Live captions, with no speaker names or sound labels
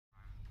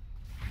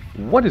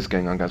What is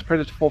going on, guys?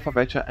 Predator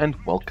 458 here, and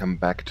welcome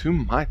back to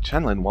my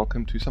channel, and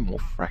welcome to some more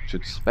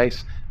Fractured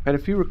Space. I've had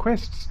a few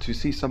requests to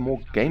see some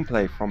more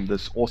gameplay from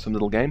this awesome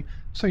little game,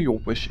 so your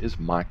wish is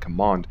my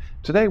command.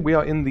 Today we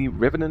are in the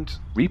Revenant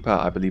Reaper,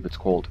 I believe it's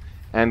called,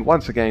 and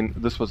once again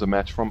this was a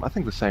match from I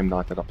think the same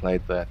night that I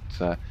played that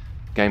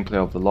gameplay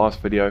of the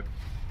last video.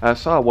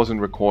 So I wasn't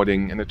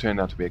recording, and it turned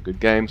out to be a good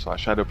game, so I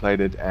shadow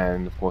played it,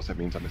 and of course that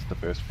means I missed the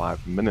first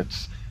 5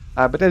 minutes.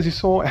 But as you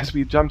saw, as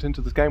we jumped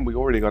into this game, we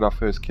already got our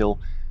first kill.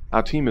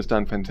 Our team has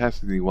done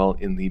fantastically well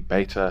in the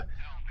beta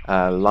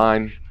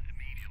line.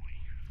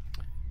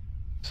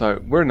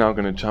 So we're now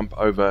going to jump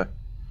over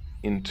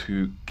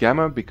into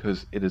Gamma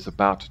because it is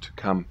about to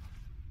come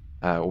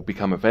or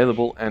become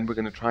available, and we're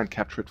going to try and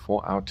capture it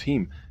for our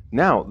team.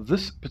 Now,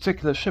 this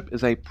particular ship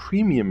is a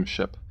premium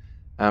ship.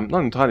 I'm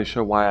not entirely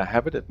sure why I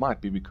have it. It might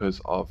be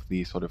because of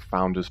the sort of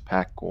Founders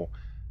Pack or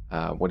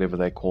whatever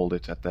they called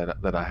it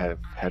that I have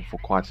had for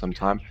quite some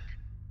time.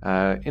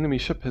 Enemy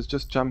ship has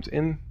just jumped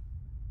in,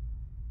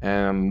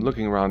 and I'm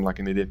looking around like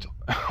an idiot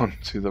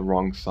onto the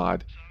wrong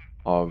side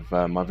of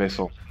my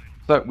vessel.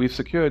 So we've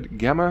secured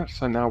Gamma,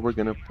 so now we're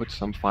going to put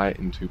some fire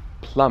into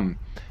Plum.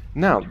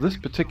 Now, this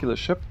particular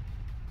ship,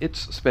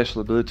 its special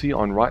ability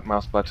on right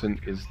mouse button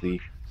is the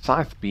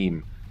Scythe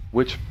Beam,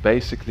 which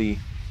basically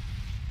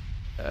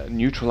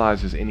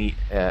neutralizes any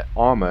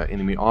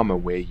enemy armor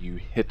where you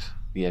hit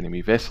the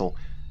enemy vessel.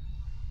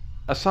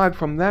 Aside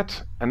from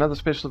that, another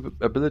special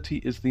ability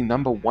is the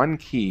 #1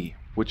 key,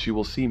 which you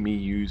will see me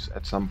use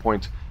at some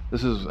point.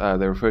 This is,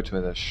 they refer to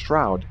it as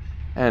Shroud,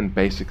 and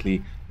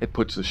basically it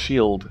puts a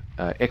shield,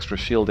 extra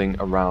shielding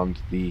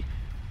around the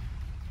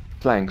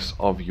flanks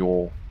of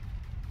your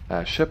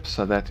ship,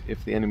 so that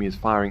if the enemy is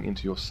firing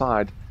into your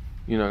side,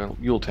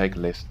 you'll take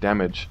less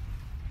damage.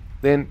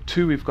 Then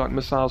 2, we've got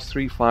missiles,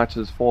 3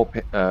 fighters, 4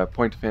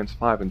 point defense,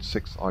 5 and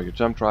 6 are your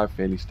jump drive,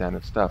 fairly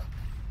standard stuff.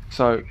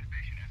 So,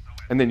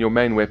 and then your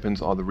main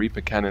weapons are the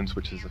Reaper cannons,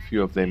 which is a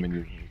few of them,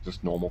 and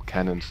just normal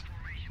cannons.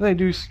 They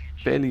do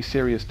fairly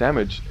serious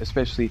damage,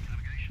 especially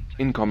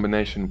in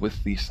combination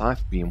with the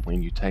Scythe Beam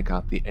when you take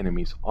out the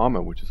enemy's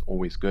armor, which is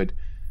always good.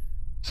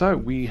 So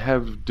we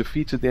have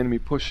defeated the enemy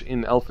push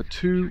in Alpha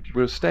 2.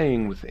 We're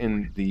staying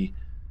within the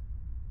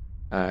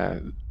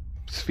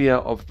sphere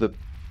of the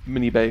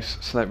mini base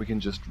so that we can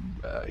just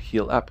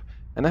heal up.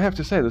 And I have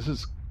to say, this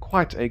is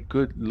quite a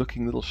good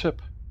looking little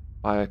ship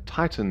by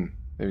Titan.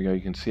 There we go,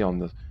 you can see on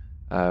the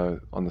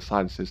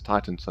side it says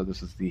Titan, so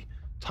this is the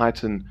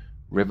Titan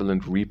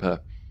Revenant Reaper.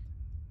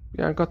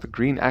 I've got the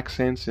green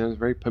accents, it's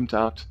very pimped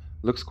out,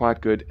 looks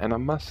quite good, and I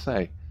must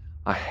say,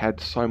 I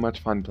had so much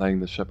fun playing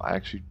the ship. I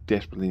actually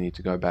desperately need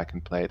to go back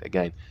and play it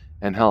again.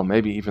 And hell,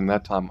 maybe even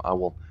that time I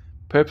will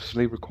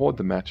purposely record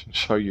the match and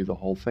show you the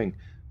whole thing,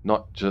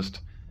 not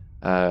just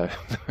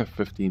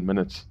 15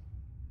 minutes.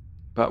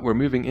 But we're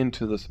moving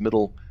into this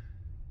middle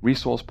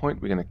resource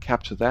point. We're going to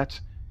capture that.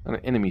 An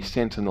enemy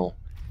sentinel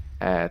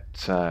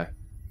at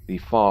the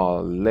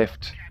far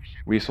left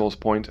resource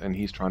point, and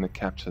he's trying to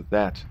capture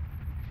that.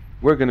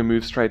 We're going to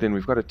move straight in.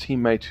 We've got a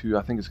teammate who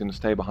I think is going to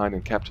stay behind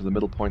and capture the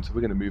middle point, so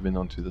we're going to move in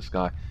onto this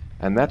guy,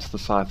 and that's the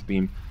Scythe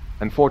Beam.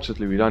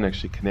 Unfortunately, we don't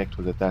actually connect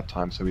with it that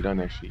time, so we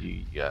don't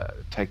actually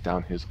take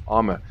down his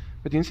armor.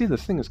 But you can see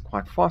this thing is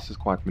quite fast, it's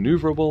quite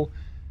maneuverable.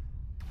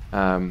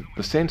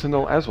 The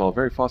Sentinel as well,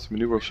 very fast and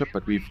maneuverable ship,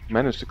 but we've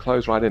managed to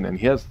close right in, and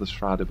here's the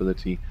Shroud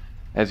ability,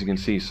 as you can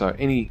see. So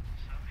any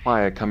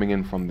fire coming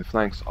in from the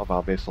flanks of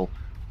our vessel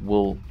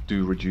will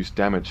do reduced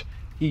damage.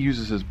 He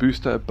uses his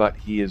booster, but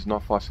he is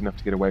not fast enough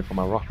to get away from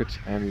our rockets,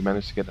 and we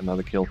managed to get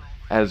another kill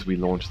as we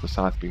launched the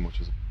Scythe Beam,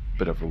 which is a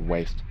bit of a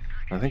waste.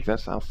 And I think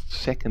that's our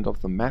second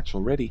of the match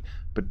already,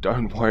 but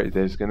don't worry,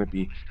 there's going to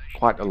be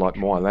quite a lot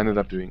more. I ended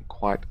up doing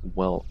quite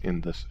well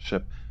in this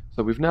ship.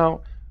 So we've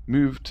now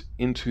moved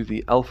into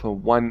the Alpha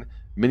 1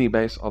 mini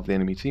base of the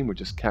enemy team. We're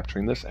just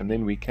capturing this, and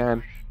then we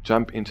can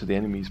jump into the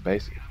enemy's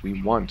base if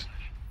we want.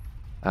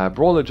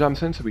 Brawler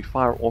jumps in, so we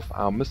fire off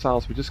our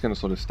missiles. We're just going to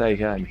sort of stay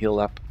here and heal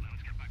up.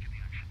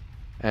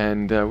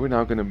 And we're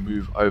now going to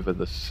move over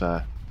this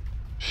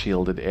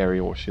shielded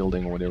area, or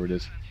shielding, or whatever it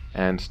is,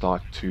 and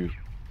start to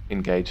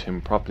engage him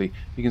properly.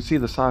 You can see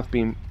the Scythe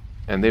Beam,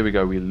 and there we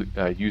go, we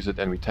use it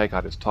and we take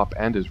out his top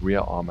and his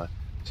rear armor.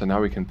 So now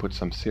we can put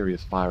some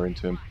serious fire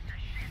into him.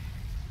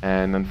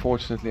 And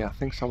unfortunately, I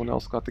think someone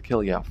else got the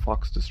kill. Yeah,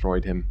 Fox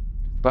destroyed him.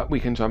 But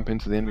we can jump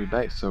into the enemy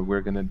base, so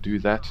we're going to do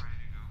that.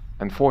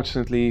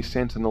 Unfortunately,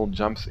 Sentinel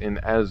jumps in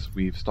as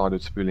we've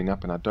started spooling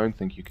up, and I don't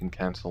think you can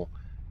cancel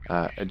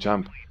a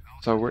jump.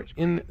 So we're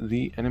in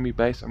the enemy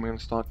base, and we're going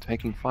to start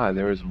taking fire.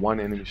 There is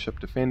one enemy ship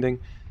defending,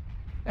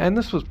 and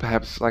this was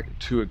perhaps like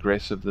too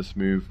aggressive, this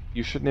move.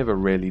 You should never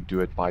really do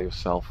it by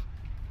yourself,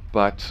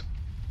 but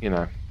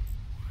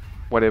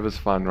whatever's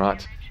fun,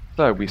 right?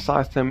 So we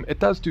scythed him. It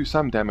does do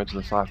some damage,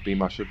 the Scythe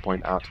Beam, I should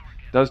point out.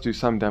 It does do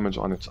some damage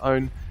on its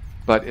own,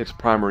 but its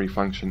primary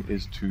function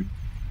is to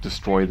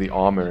destroy the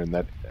armor in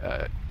that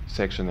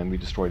section, and we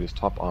destroyed his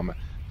top armor.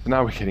 So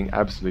now we're getting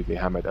absolutely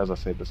hammered. As I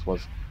said, this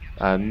was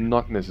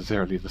not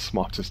necessarily the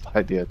smartest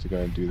idea to go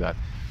and do that.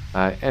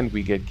 And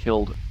we get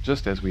killed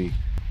just as we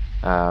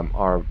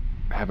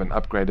have an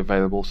upgrade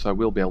available, so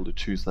we'll be able to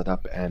choose that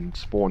up and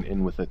spawn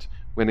in with it.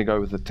 We're going to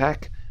go with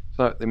attack.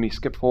 So let me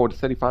skip forward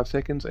 35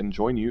 seconds and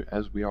join you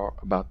as we are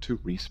about to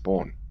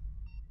respawn.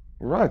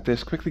 Right,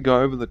 let's quickly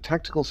go over the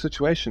tactical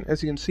situation.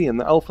 As you can see, in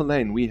the alpha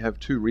lane we have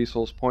 2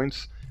 resource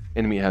points.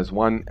 Enemy has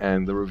 1,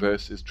 and the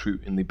reverse is true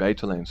in the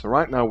beta lane. So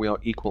right now we are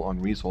equal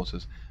on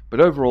resources, but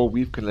overall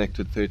we've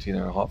collected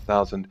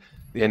 13,500.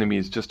 The enemy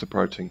is just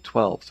approaching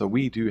 12, so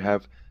we do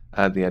have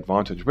the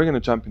advantage. We're going to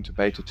jump into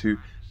beta 2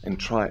 and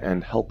try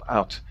and help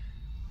out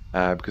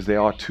because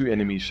there are 2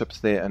 enemy ships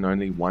there and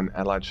only 1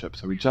 allied ship.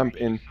 So we jump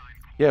in.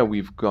 Here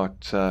we've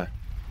got a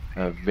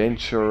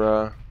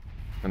Venturer.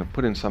 Going to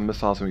put in some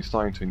missiles, and we're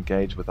starting to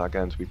engage with our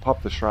guns. We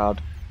pop the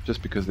shroud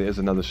just because there is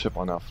another ship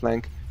on our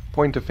flank.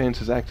 Point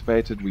defense is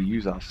activated. We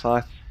use our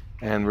scythe,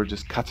 and we're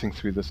just cutting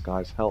through this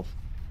guy's health.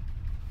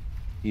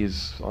 He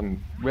is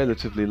on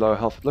relatively low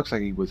health. It looks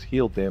like he was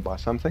healed there by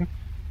something.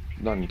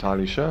 Not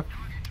entirely sure.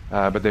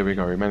 But there we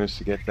go. We managed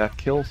to get that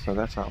kill, so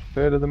that's our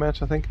 3rd of the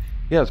match, I think.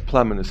 Here's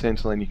Plum and a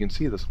Sentinel, and you can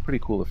see this pretty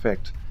cool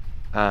effect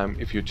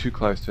if you're too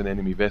close to an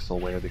enemy vessel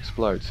where it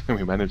explodes. And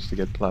we managed to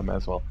get Plum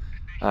as well.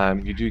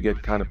 You do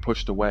get kind of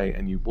pushed away,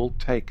 and you will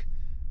take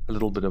a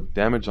little bit of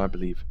damage, I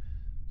believe.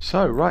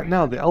 So right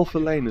now the alpha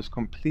lane is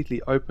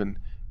completely open.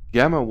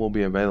 Gamma will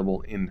be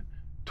available in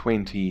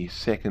 20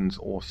 seconds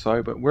or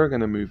so, but we're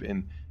going to move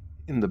in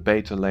the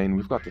beta lane.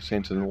 We've got the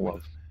Sentinel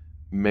of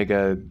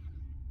Mega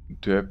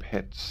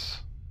Derpets,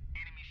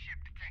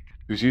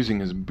 who's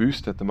using his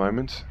boost at the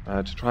moment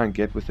to try and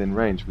get within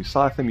range. We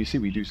scythe him. You see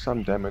we do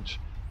some damage,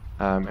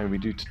 and we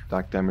do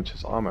damage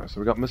his armor. So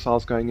we've got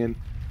missiles going in.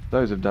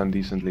 Those have done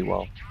decently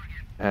well.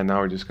 And now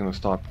we're just going to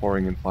start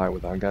pouring in fire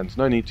with our guns.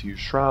 No need to use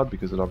Shroud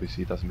because it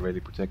obviously doesn't really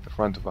protect the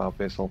front of our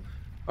vessel,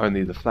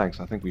 only the flanks.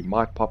 I think we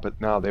might pop it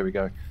now, there we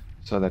go,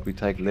 so that we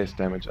take less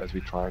damage as we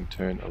try and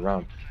turn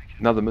around.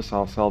 Another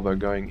missile salvo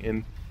going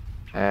in,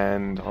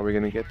 and are we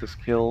going to get this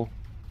kill?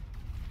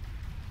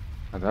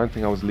 I don't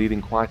think I was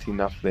leading quite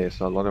enough there,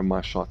 so a lot of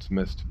my shots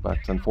missed, but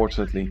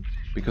unfortunately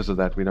because of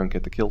that we don't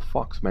get the kill.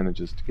 Fox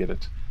manages to get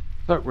it.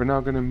 So we're now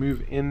going to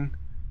move in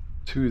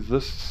to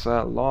this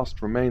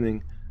last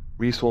remaining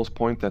resource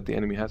point that the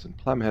enemy has, and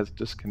Plum has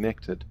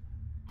disconnected.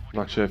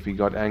 Not sure if he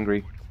got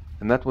angry,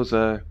 and that was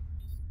I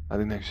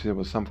think actually it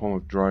was some form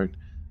of drone,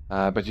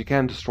 but you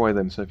can destroy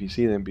them, so if you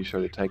see them be sure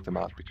to take them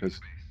out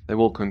because they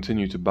will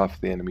continue to buff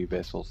the enemy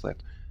vessels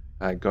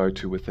that go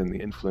to within the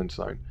influence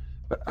zone.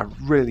 But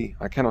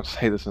I cannot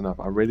say this enough,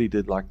 I really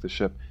did like the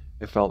ship.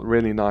 It felt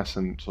really nice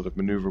and sort of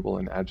maneuverable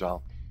and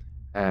agile,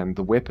 and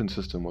the weapon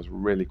system was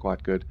really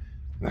quite good,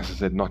 and as I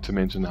said, not to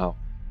mention how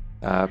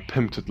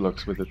pimped it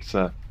looks with its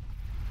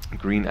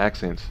green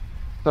accents.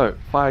 So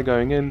fire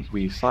going in,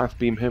 we scythe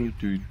beam him,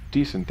 do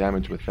decent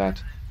damage with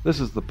that. This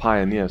is the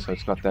Pioneer, so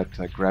it's got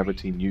that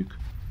gravity nuke.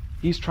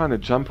 He's trying to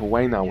jump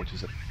away now, which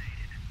is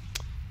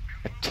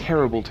a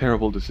terrible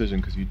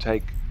decision because you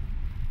take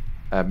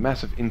a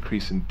massive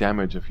increase in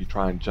damage if you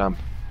try and jump.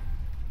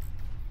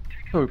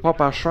 So we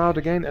pop our shroud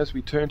again as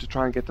we turn to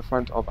try and get the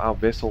front of our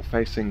vessel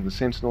facing the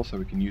Sentinel so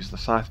we can use the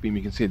scythe beam.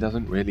 You can see it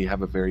doesn't really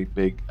have a very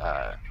big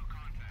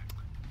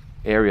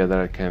area that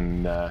it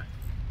can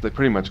they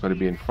pretty much got to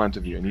be in front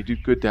of you, and you do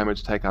good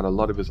damage, take out a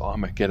lot of his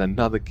armor, get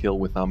another kill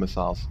with our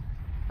missiles.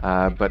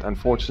 But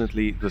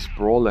unfortunately this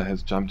brawler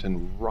has jumped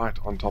in right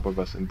on top of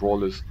us, and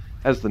brawlers,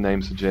 as the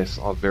name suggests,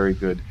 are very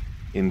good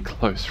in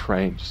close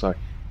range, so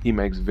he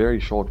makes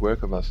very short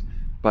work of us.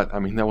 But I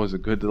mean, that was a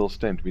good little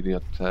stint. We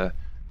got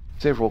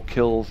several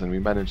kills, and we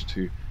managed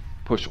to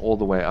push all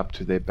the way up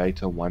to their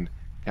beta 1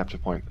 capture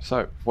point.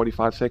 So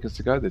 45 seconds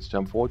to go. Let's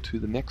jump forward to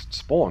the next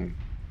spawn.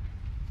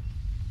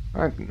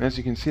 Alright, as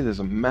you can see, there's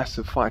a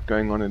massive fight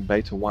going on in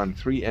beta 1.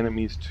 3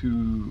 enemies,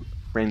 2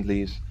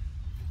 friendlies,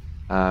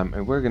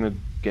 and we're going to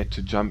get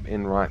to jump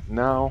in right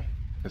now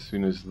as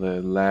soon as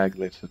the lag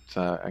lets it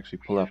actually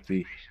pull up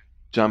the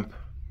jump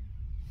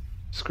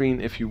screen,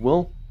 if you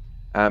will.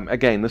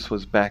 Again, this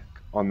was back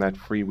on that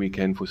free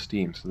weekend for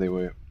Steam, so there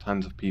were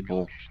tons of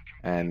people,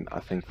 and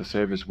I think the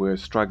servers were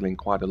struggling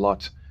quite a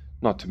lot,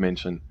 not to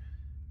mention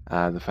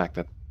the fact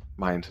that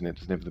my internet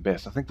is never the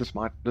best. I think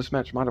this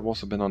match might have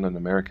also been on an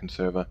American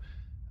server.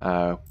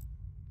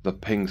 The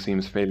ping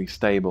seems fairly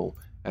stable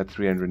at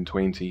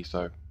 320,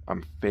 so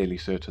I'm fairly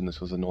certain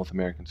this was a North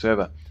American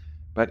server.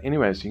 But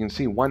anyways, you can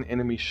see one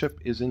enemy ship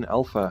is in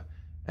alpha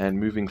and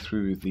moving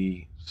through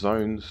the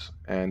zones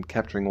and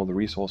capturing all the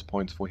resource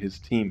points for his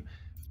team.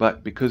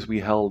 But because we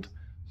held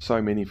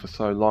so many for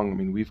so long, I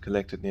mean, we've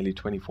collected nearly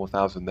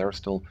 24,000, they're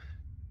still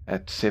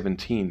at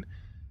 17.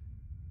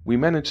 We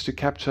managed to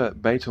capture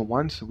beta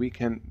 1 so we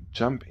can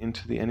jump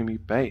into the enemy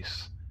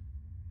base.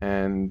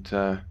 And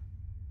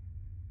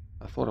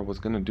I thought I was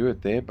going to do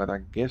it there, but I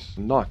guess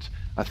not.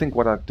 I think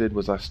what I did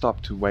was I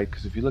stopped to wait,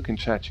 because if you look in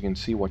chat you can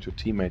see what your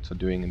teammates are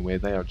doing and where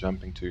they are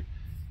jumping to.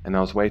 And I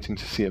was waiting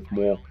to see if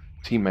more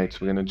teammates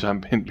were going to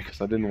jump in,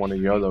 because I didn't want to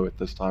YOLO it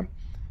this time.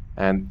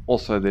 And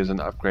also there's an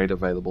upgrade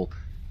available,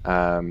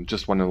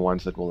 just one of the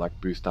ones that will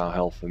like boost our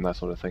health and that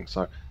sort of thing.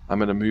 So I'm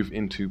going to move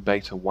into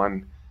beta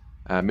 1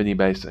 mini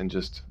base and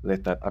just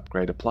let that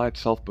upgrade apply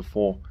itself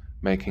before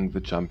making the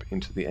jump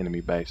into the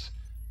enemy base.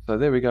 So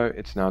there we go,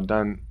 it's now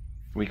done.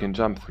 We can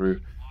jump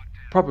through.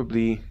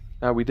 Probably,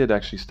 we did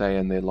actually stay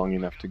in there long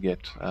enough to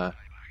get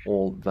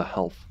all the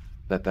health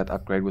that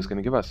upgrade was going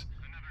to give us.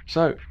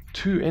 So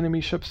 2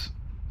 enemy ships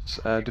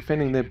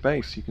defending their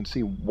base. You can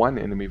see 1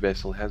 enemy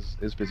vessel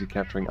is busy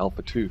capturing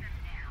Alpha 2.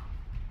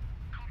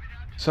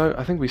 So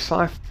I think we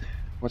scythed,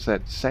 what's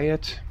that, say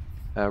it?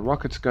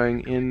 Rockets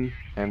going in,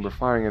 and we're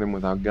firing at him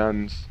with our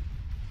guns.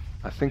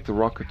 I think the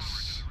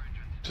rockets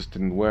just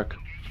didn't work.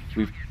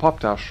 We've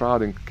popped our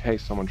shroud in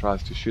case someone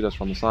tries to shoot us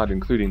from the side,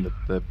 including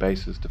the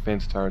base's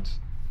defense turrets.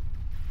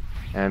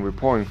 And we're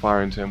pouring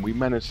fire into him. We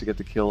managed to get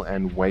the kill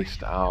and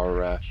waste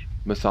our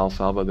missile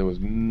salvo. There was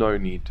no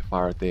need to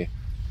fire it there.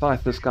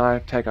 Scythe this guy,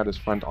 take out his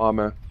front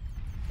armor,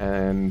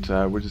 and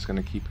we're just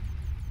going to keep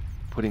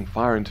putting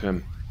fire into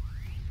him.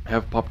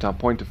 Have popped our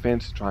point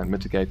defense to try and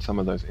mitigate some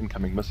of those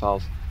incoming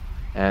missiles,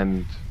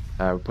 and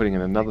we're putting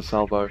in another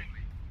salvo.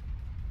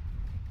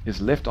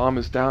 His left arm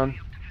is down,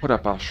 put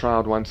up our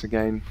shroud once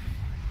again,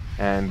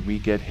 and we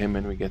get him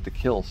and we get the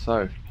kill.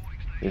 So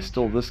there's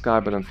still this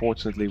guy, but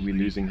unfortunately we're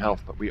losing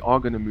health, but we are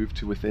going to move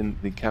to within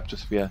the capture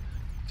sphere,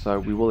 so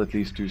we will at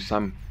least do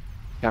some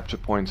capture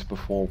points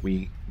before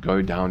we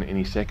go down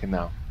any second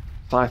now.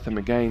 Scythe him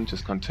again,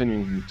 just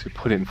continuing to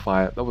put in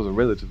fire. That was a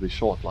relatively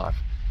short life.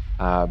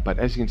 But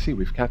as you can see,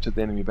 we've captured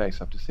the enemy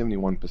base up to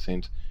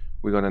 71%.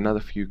 We got another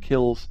few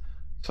kills,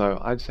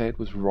 so I'd say it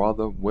was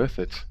rather worth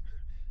it.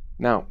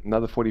 Now,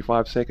 another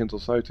 45 seconds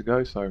or so to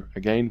go, so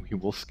again, we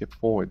will skip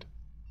forward.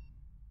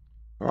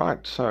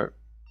 Alright, so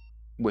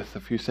with a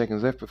few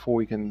seconds left before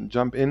we can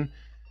jump in,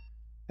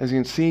 as you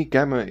can see,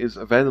 Gamma is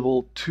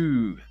available.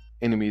 2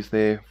 enemies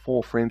there,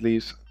 4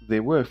 friendlies.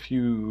 There were a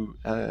few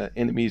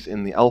enemies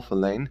in the Alpha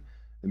lane,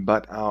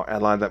 but our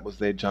ally that was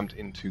there jumped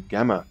into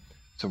Gamma.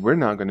 So we're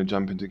now going to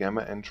jump into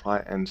Gamma and try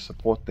and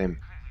support them.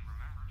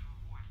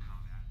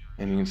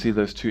 And you can see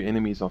those 2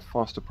 enemies are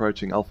fast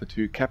approaching Alpha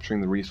 2,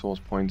 capturing the resource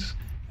points,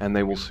 and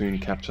they will soon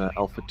capture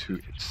Alpha 2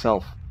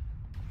 itself.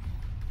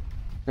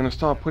 I'm going to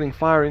start putting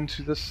fire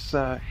into this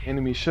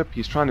enemy ship.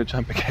 He's trying to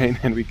jump again,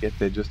 and we get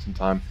there just in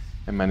time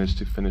and manage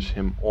to finish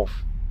him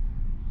off.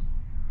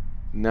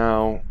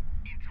 Now,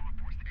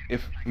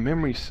 if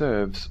memory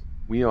serves,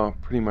 we are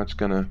pretty much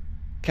going to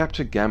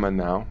capture Gamma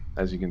now,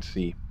 as you can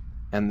see.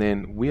 And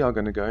then we are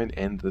going to go and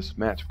end this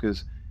match,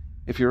 because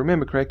if you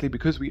remember correctly,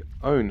 because we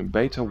own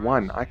Beta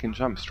 1, I can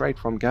jump straight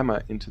from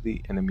Gamma into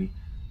the enemy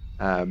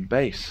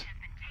base.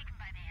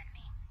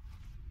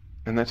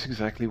 And that's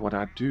exactly what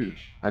I do.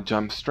 I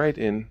jump straight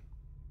in.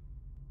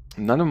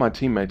 None of my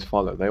teammates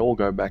follow. They all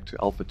go back to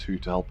Alpha 2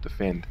 to help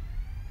defend.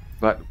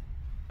 But,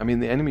 I mean,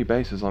 the enemy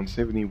base is on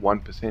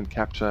 71%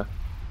 capture.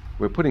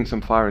 We're putting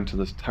some fire into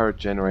this turret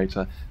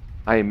generator.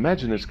 I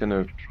imagine it's going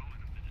to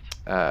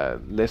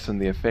lessen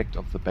the effect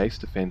of the base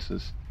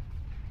defenses,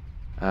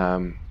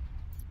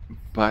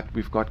 but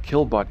we've got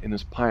Killbot in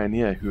his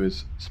Pioneer who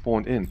is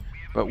spawned in,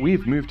 but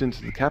we've moved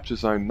into the capture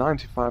zone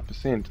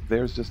 95%.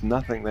 There's just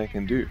nothing they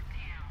can do.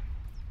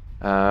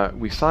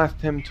 We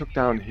scythed him, took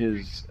down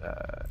his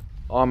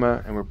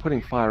armor, and we're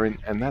putting fire in,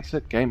 and that's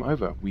it, game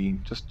over. We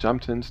just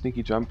jumped in,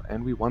 sneaky jump,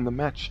 and we won the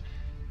match.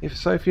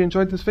 If you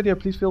enjoyed this video,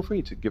 please feel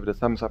free to give it a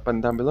thumbs up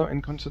button down below,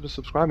 and consider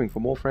subscribing for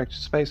more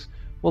Fractured Space,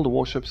 World of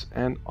Warships,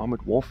 and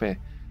Armored Warfare.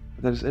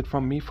 But that is it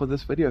from me for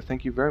this video.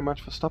 Thank you very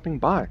much for stopping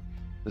by.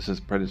 This is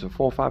Predator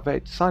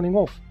 458 signing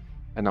off,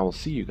 and I will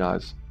see you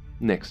guys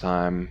next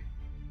time.